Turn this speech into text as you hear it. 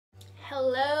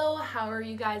How are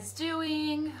you guys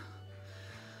doing?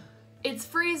 It's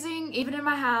freezing even in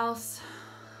my house,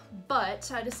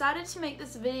 but I decided to make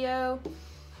this video.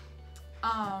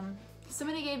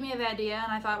 Somebody gave me the idea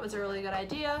and I thought it was a really good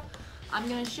idea. I'm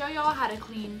gonna show y'all how to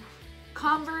clean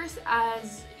Converse,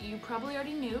 as you probably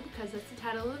already knew because that's the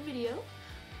title of the video.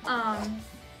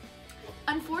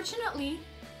 Unfortunately,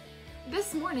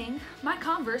 this morning my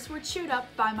Converse were chewed up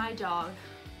by my dog.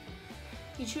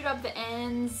 He chewed up the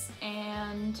ends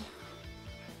and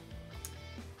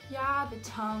yeah, the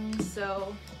tongue,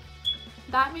 so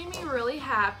that made me really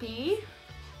happy.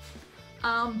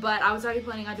 But I was already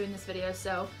planning on doing this video,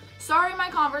 so sorry my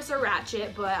Converse are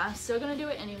ratchet, but I'm still gonna do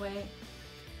it anyway.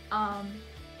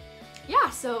 Yeah,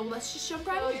 so let's just jump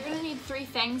right in. You're gonna need 3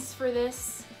 things for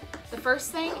this. The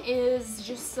first thing is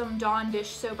just some Dawn dish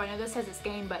soap. I know this says it's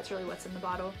game, but it's really what's in the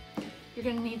bottle. You're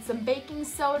gonna need some baking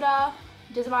soda,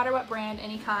 doesn't matter what brand,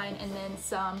 any kind, and then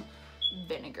some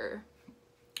vinegar.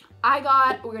 We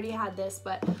already had this,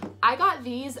 but I got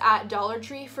these at Dollar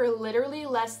Tree for literally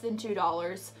less than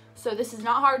 $2. So this is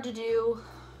not hard to do,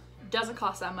 doesn't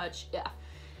cost that much, yeah.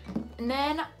 And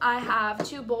then I have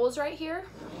 2 bowls right here.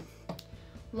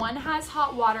 One has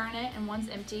hot water in it and one's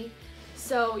empty.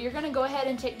 So you're gonna go ahead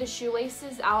and take the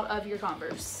shoelaces out of your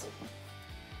Converse.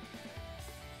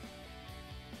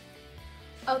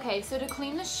 Okay, so to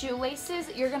clean the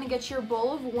shoelaces, you're gonna get your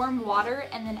bowl of warm water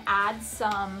and then add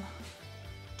some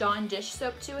Dawn dish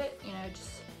soap to it, you know,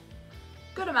 just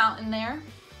a good amount in there.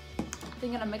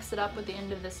 I'm gonna mix it up with the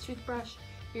end of this toothbrush.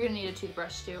 You're gonna need a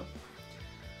toothbrush too.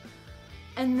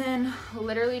 And then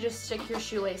literally just stick your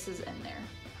shoelaces in there.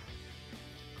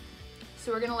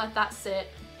 So we're gonna let that sit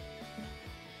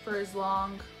for as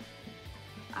long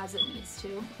as it needs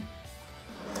to.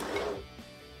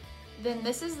 Then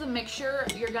this is the mixture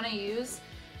you're gonna use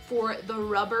for the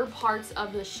rubber parts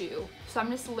of the shoe. So I'm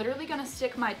just literally gonna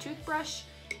stick my toothbrush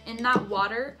in that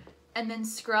water and then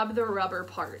scrub the rubber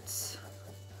parts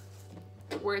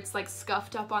where it's like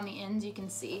scuffed up on the ends, you can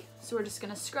see. So we're just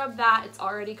gonna scrub that, it's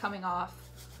already coming off.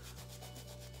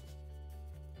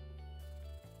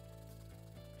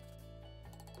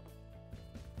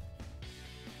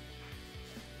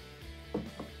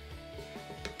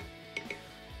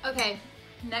 Okay,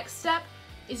 next step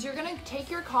is you're gonna take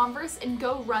your Converse and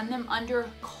go run them under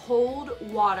cold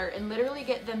water and literally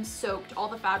get them soaked, all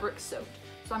the fabric soaked.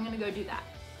 So I'm gonna go do that.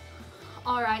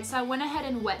 All right, so I went ahead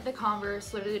and wet the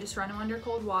Converse, literally just run them under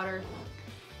cold water.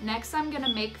 Next, I'm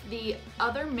gonna make the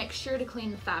other mixture to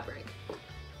clean the fabric.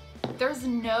 There's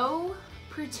no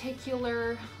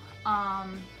particular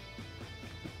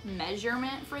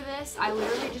measurement for this. I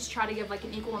literally just try to give like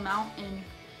an equal amount and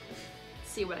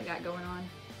see what I got going on.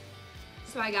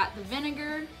 So I got the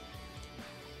vinegar,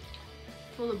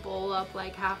 fill the bowl up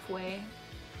like halfway.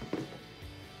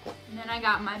 And then I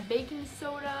got my baking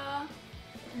soda.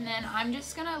 And then I'm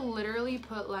just gonna literally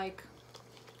put like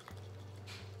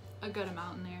a good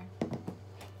amount in there.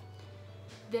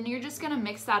 Then you're just gonna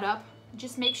mix that up.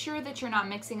 Just make sure that you're not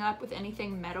mixing up with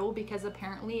anything metal because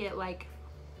apparently it like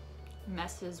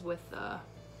messes with the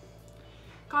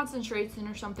concentration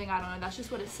or something. I don't know, that's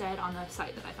just what it said on the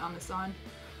site that I found this on.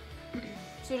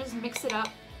 So just mix it up.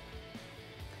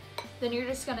 Then you're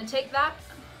just gonna take that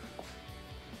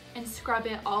and scrub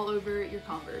it all over your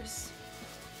Converse.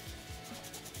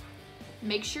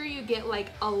 Make sure you get like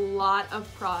a lot of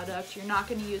product. You're not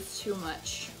gonna use too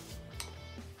much.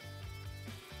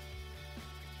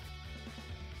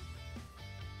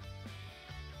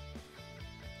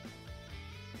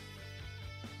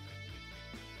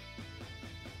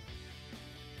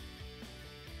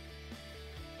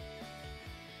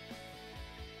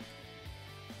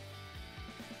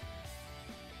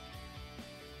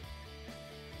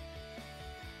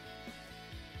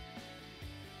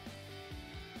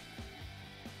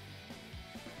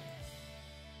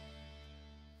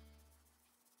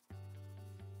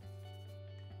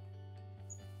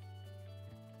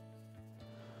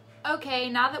 Okay,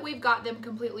 now that we've got them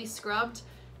completely scrubbed,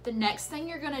 the next thing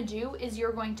you're gonna do is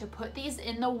you're going to put these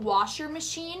in the washer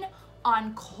machine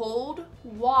on cold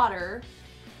water.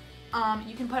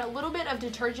 You can put a little bit of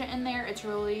detergent in there. It's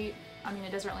really, I mean,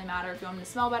 it doesn't really matter if you want them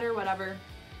to smell better, whatever.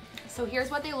 So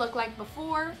here's what they look like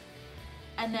before,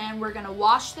 and then we're gonna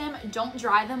wash them. Don't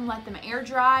dry them, let them air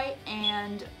dry,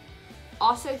 and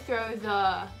also throw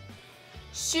the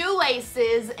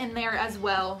shoelaces in there as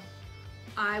well.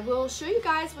 I will show you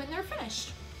guys when they're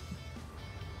finished.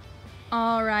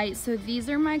 All right, so these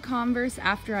are my Converse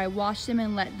after I washed them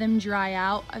and let them dry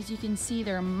out. As you can see,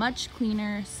 they're much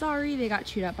cleaner. Sorry, they got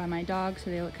chewed up by my dog, so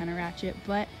they look kind of ratchet,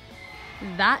 but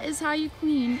that is how you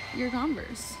clean your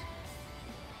Converse.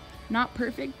 Not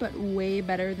perfect, but way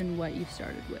better than what you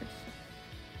started with.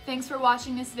 Thanks for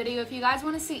watching this video. If you guys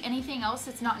want to see anything else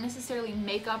that's not necessarily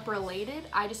makeup related,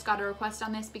 I just got a request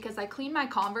on this because I cleaned my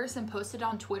Converse and posted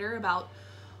on Twitter about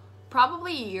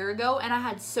probably a year ago, and I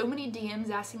had so many DMs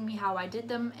asking me how I did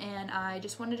them, and I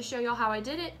just wanted to show y'all how I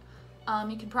did it.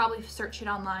 You can probably search it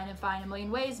online and find a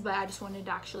million ways, but I just wanted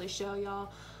to actually show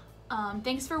y'all.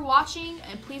 Thanks for watching,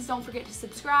 and please don't forget to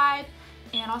subscribe,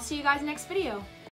 and I'll see you guys next video.